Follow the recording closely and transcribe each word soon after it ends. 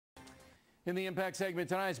In the Impact segment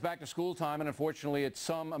tonight, it's back to school time, and unfortunately at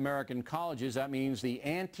some American colleges, that means the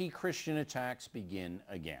anti-Christian attacks begin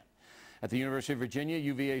again. At the University of Virginia,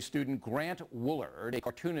 UVA student Grant Woolard, a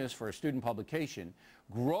cartoonist for a student publication,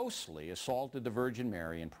 grossly assaulted the Virgin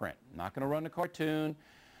Mary in print. Not going to run the cartoon,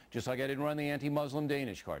 just like I didn't run the anti-Muslim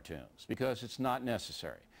Danish cartoons, because it's not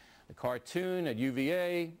necessary. The cartoon at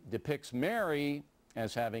UVA depicts Mary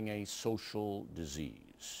as having a social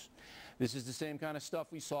disease. This is the same kind of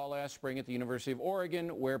stuff we saw last spring at the University of Oregon,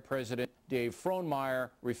 where President Dave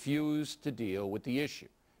Frohnmeyer refused to deal with the issue.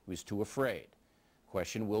 He was too afraid.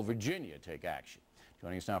 Question, will Virginia take action?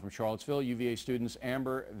 Joining us now from Charlottesville, UVA students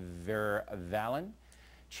Amber VerValin,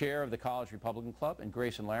 chair of the College Republican Club, and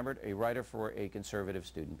Grayson Lambert, a writer for a conservative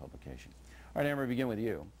student publication. All right, Amber, begin with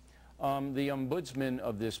you. The ombudsman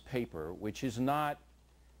of this paper, which is not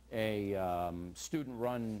a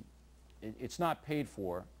student-run, it's not paid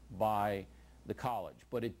for by the college,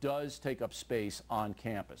 but it does take up space on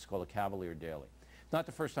campus, called the Cavalier Daily. It's not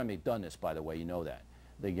the first time they've done this, by the way, you know that.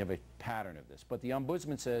 They give a pattern of this. But the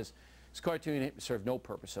ombudsman says this cartoon served no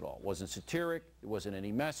purpose at all. It wasn't satiric, it wasn't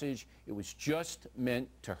any message, it was just meant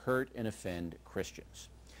to hurt and offend Christians.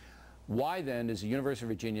 Why then has the University of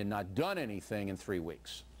Virginia not done anything in 3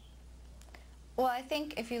 weeks? Well, I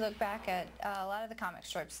think if you look back at a lot of the comic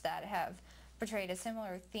strips that have portrayed a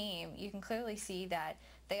similar theme, you can clearly see that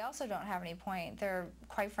they also don't have any point. They're,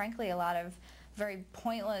 quite frankly, a lot of very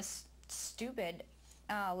pointless, stupid,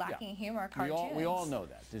 lacking humor cartoons. We all know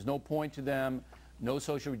that. There's no point to them, no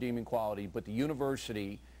social redeeming quality, but the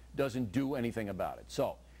university doesn't do anything about it.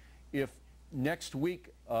 So, if next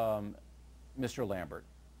week, Mr. Lambert,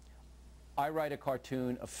 I write a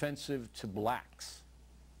cartoon offensive to blacks,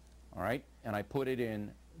 all right, and I put it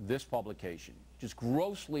in this publication, just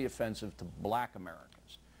grossly offensive to black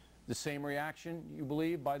Americans, the same reaction, you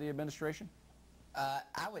believe, by the administration?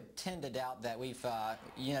 I would tend to doubt that we've,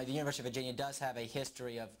 you know, the University of Virginia does have a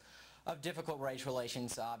history of difficult race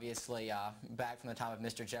relations, obviously, back from the time of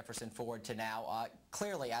Mr. Jefferson forward to now.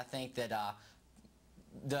 Clearly, I think that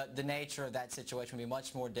the nature of that situation would be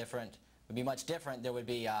much more different, There would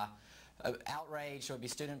be outrage, there would be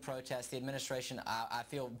student protests. The administration, I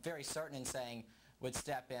feel very certain in saying, would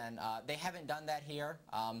step in. They haven't done that here.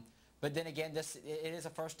 But then again, it is a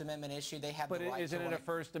First Amendment issue. They have the right to... But isn't it a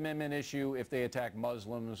First Amendment issue if they attack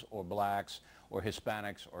Muslims or blacks or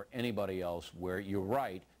Hispanics or anybody else, where you're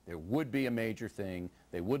right, there would be a major thing,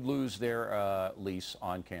 they would lose their lease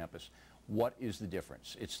on campus? What is the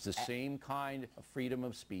difference? It's the same kind of freedom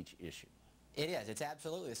of speech issue. It is. It's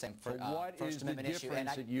absolutely the same First Amendment issue. What is the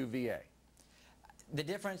difference at UVA? The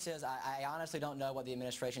difference is, I honestly don't know what the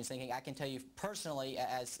administration is thinking. I can tell you personally,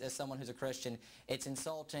 as someone who's a Christian, it's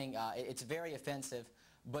insulting, it's very offensive,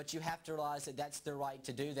 but you have to realize that that's their right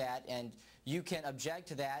to do that, and you can object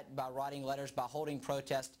to that by writing letters, by holding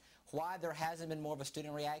protests. Why there hasn't been more of a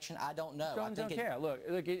student reaction, I don't know. Don't care. Look,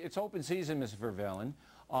 it's open season, Mr. VerValin,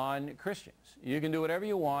 on Christians. You can do whatever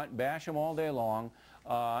you want, bash them all day long,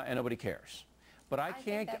 and nobody cares. But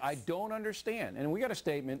I don't understand. And we got a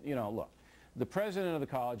statement, you know, look. The president of the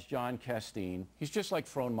college, John Castine, he's just like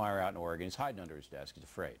Frohnmeyer out in Oregon. He's hiding under his desk. He's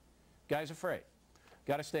afraid. Guy's afraid.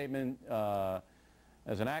 Got a statement,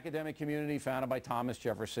 as an academic community founded by Thomas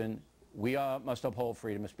Jefferson, we must uphold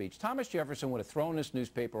freedom of speech. Thomas Jefferson would have thrown this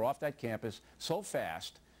newspaper off that campus so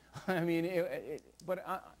fast. I mean,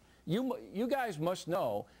 you guys must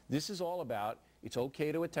know this is all about, it's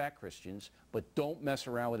okay to attack Christians, but don't mess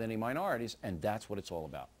around with any minorities, and that's what it's all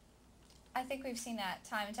about. I think we've seen that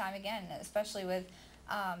time and time again, especially with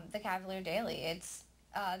the Cavalier Daily.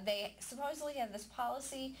 They supposedly have this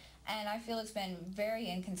policy, and I feel it's been very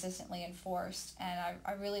inconsistently enforced, and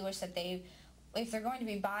I really wish that if they're going to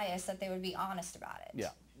be biased, that they would be honest about it.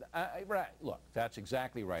 Yeah, right. Look, that's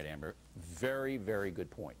exactly right, Amber. Very, very good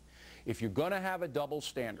point. If you're going to have a double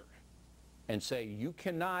standard and say you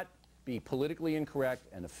cannot be politically incorrect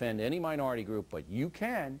and offend any minority group, but you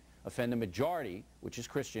can offend the majority, which is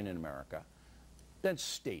Christian in America, then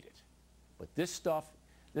state it. But this stuff,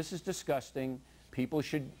 this is disgusting. People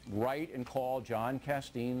should write and call John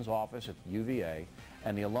Castine's office at the UVA,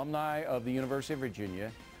 and the alumni of the University of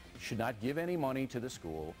Virginia should not give any money to the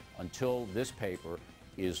school until this paper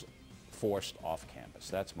is forced off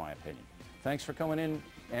campus. That's my opinion. Thanks for coming in,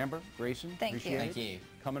 Amber, Grayson. Thank you. Appreciate it. Thank you.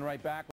 Coming right back.